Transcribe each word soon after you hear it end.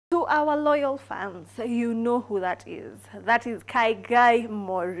our loyal fans, you know who that is. That is Kaigai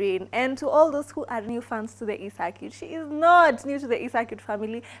Maureen. And to all those who are new fans to the E-Circuit, she is not new to the E-Circuit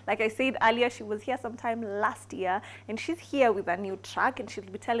family. Like I said earlier, she was here sometime last year, and she's here with a new track, and she'll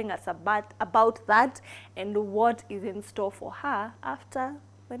be telling us about that and what is in store for her after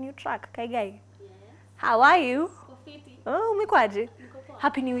the new track. Kaigai, yes. How are you? Oh, mikwaje?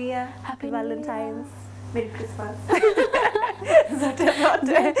 Happy New Year, Happy Valentine's, Merry Christmas.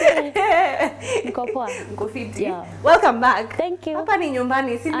 Niko poa. Niko fiti. Welcome back. Thank you. Hapa ni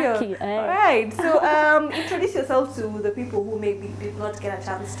nyumbani, si ndio? All right. So introduce yourself to the people who maybe did not get a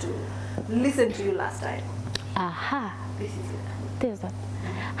chance to listen to you last time. Aha. This is it. This one.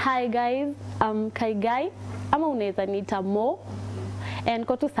 Hi guys, I'm Kaigai. Ama unaweza niita Mo. And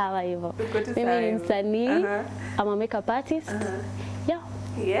niko tu sawa hivyo. Mimi ni msanii. I'm a makeup artist. Yeah.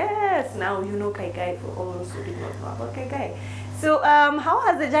 Yes, now you know Kaigai for all those who did not know about Kaigai. So, how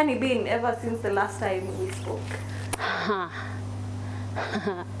has the journey been ever since the last time we spoke?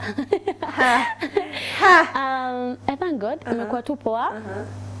 I thank God, imekuwa tu poa.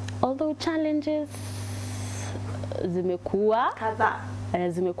 Although challenges zimekuwa kadhaa.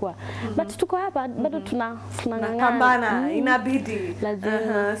 Zimekuwa. But tuko hapa bado tunang'ang'ana, inabidi.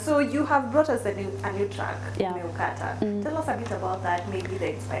 So you have brought us a new track, yeah. Umeukata. Tell us a bit about that, maybe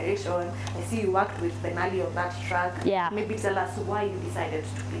the inspiration. I see you worked with Benali on that track. Yeah. Maybe tell us why you decided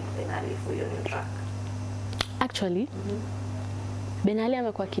to pick Benali for your new track. Actually, Benali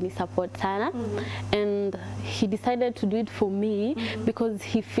amekuwa akini-support sana, and he decided to do it for me because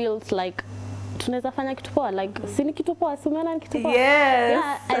he feels like tunaweza fanya kitu poa, like sini kitu poa, sumeona kitu poa. Yes.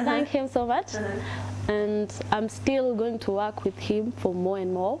 Yeah, I thank him so much. And I'm still going to work with him for more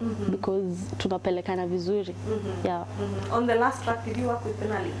and more because tunapelekana vizuri. Yeah. On the last track, did you work with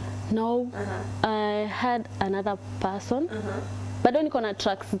Benali? No. I had another person. Bado niko na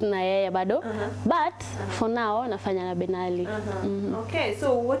tracks na yeye bado. But for now nafanya na Benali. Okay,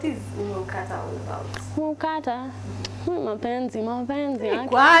 so what is Umeukata all about? Umeukata mapenzi.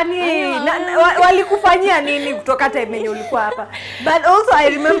 Kwani walikufanyia nini kutoka time yenye ulikuwa hapa? But also I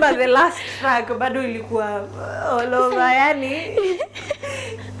remember the last track bado ilikuwa all over, yani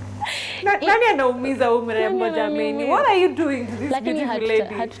nani anaumiza umrembo jameni? What are you doing to this beautiful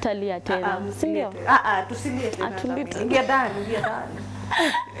lady? Hatutalia tena. Sindio? Tusilie tena. We are done.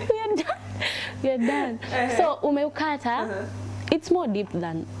 We are done. So Umeukata, it's more deep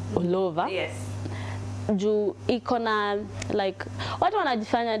than all over. Yes. Juu iko na like watu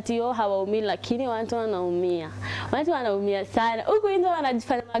wanajifanya tio hawaumii lakini watu wanaumia. Watu wanaumia sana. Huko nje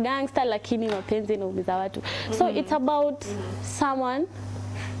wanajifanya magangster lakini mapenzi inaumiza watu. So it's about someone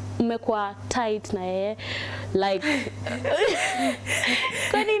umekuwa tight na yeye like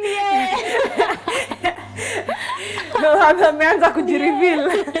kwa nini yeye? No, ameanza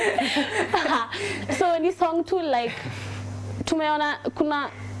kujireveal. So ni song tu like tumeona kuna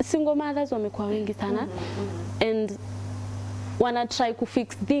single mothers wamekuwa wengi sana and wanna try to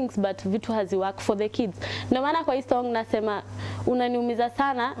fix things but vitu hazi work for the kids. Ndio maana kwa hii song nasema unaniumiza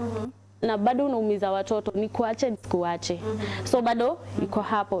sana na bado unaumiza watoto, nikuache. So bado iko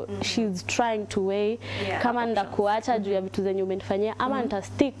hapo. She's trying to weigh kama ndakuacha juu ya vitu zenye umenifanyia ama nita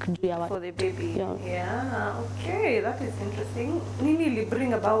stick juu ya for the baby. Yeah, okay, that is interesting. Nini li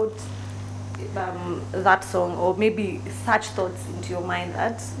bring about that song, or maybe such thoughts into your mind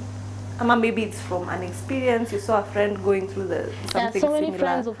that maybe it's from an experience, you saw a friend going through something so many similar.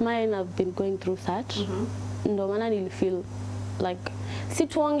 friends of mine have been going through such. Ndo maana nilifeel like si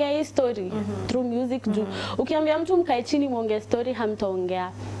tuongea hii story through music juu ukiambia mtu mkae chini muongee story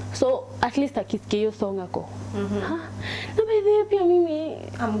hamtaongea, so at least akisikia hiyo song ako na baby pia mimi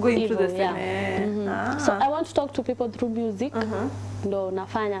I'm going through the same. So I want to talk to people through music. Ndo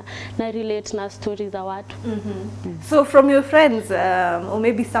nafanya na relate na stories za watu. So from your friends or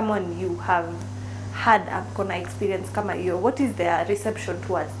maybe someone you have had a kona experience kama hiyo, what is their reception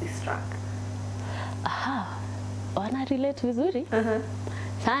towards this track? Wana relate vizuri.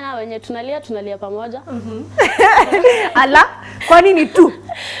 Sana wenye tunalia pamoja. Ala, kwani ni tu?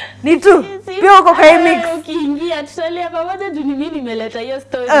 Ni tu. Pia uko kwa mix. Ukiingia tunalia pamoja juu ni mimi nimeleta hiyo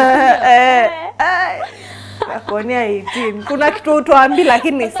story. Kuonea 18. Kuna kitu utuambi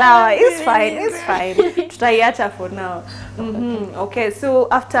lakini ni sawa. It's fine. Tutaiacha for now. Okay, so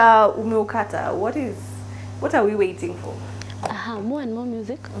after Umeukata, what are we waiting for? More and more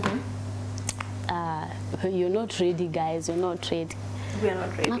music. You're not ready, guys. You're not ready. We are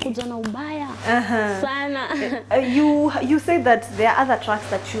not ready. Nakuja na ubaya. Sana. You said that there are other tracks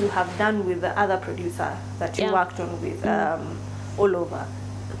that you have done with the other producer that you worked on with all over.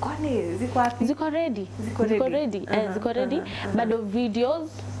 Kwani ziko wapi? Ziko ready. Ziko ready. Bado videos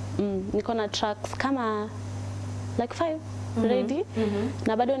Niko na tracks kama like 5 ready.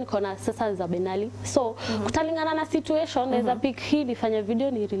 Na bado niko na sasa za Benali. So kutalingana na situation naweza pick hii nifanye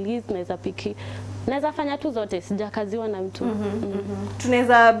video ni release, naweza pick hii. Naweza fanya tu zote, sijakaziwa na mtu.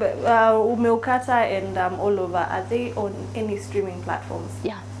 Tunaweza umeukata and all over. Are they on any streaming platforms?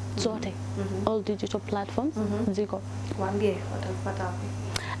 Yeah, zote. All digital platforms ziko. Waambie watapata wapi?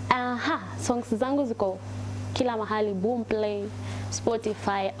 Songs zangu ziko kila mahali, Boomplay,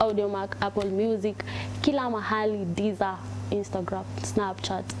 Spotify, Audiomack, Apple Music, kila mahali, Deezer, Instagram,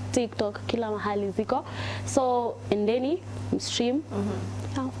 Snapchat, TikTok, kila mahali ziko. So endeni stream.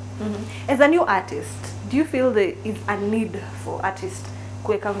 As a new artist, do you feel there is a need for artists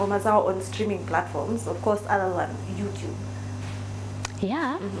kuweka ngoma zao on streaming platforms, of course other than YouTube?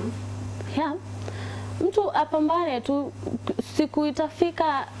 Yeah. Yeah. Mtu apambane tu, siku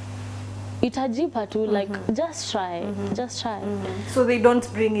itafika itajipa tu, like just try. Just try. So they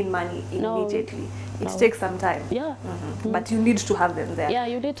don't bring in money immediately. It takes some time. Yeah. But you need to have them there. Yeah,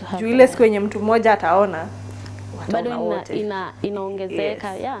 you need to have them. Ile siku yenye mtu mmoja ataona bado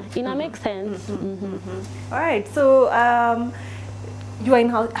inaongezeka. Yeah, ina make sense. All right. So you are in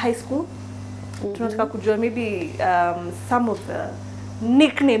high school. Tunataka kujua maybe some of the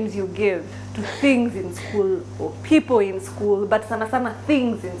nicknames you give to things in school or people in school, but sana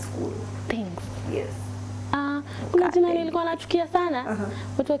things in school. Things. Yes. Kuna jina nilikuwa nachukia sana.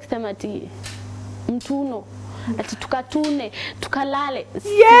 Watu wakisema ati mtuno, ati tukatune, tukalale.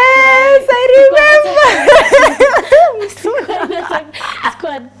 Yes, I remember.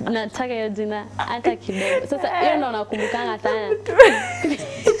 Sikuwa nataka hiyo jina hata kidogo. Sasa hiyo ndo nakumbukanga sana.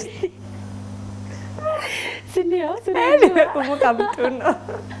 Sindio? Kumbuka mtuno.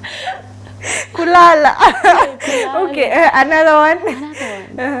 Kulala. Okay, another one.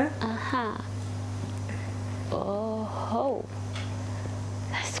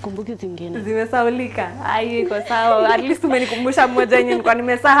 Sikumbuki zingine. Zimesaulika. Ai, iko sawa. At least umenikumbusha mmoja yenye nilikuwa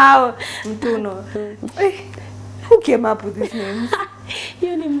nimesahau, mtuno. Who came up with these names?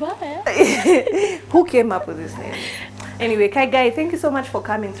 Hiyo ni mbaya. Who came up with these names? Anyway, Kaigai, thank you so much for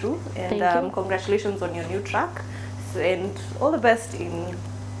coming through, and congratulations on your new track, and all the best in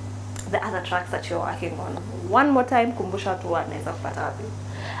the other tracks that you're working on. One more time, kumbusha tu wanaweza kupata wapi?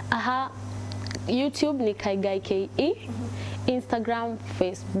 YouTube ni Kaigai KE, Instagram,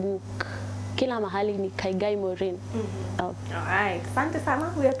 Facebook, kila mahali ni Kaigai Morin. All right, asante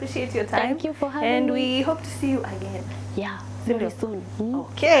sana. We appreciate your time. Thank you for having me. And me. we hope to see you again. Yeah, very soon.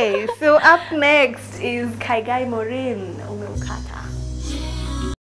 Okay, so up next is Kaigai Morin.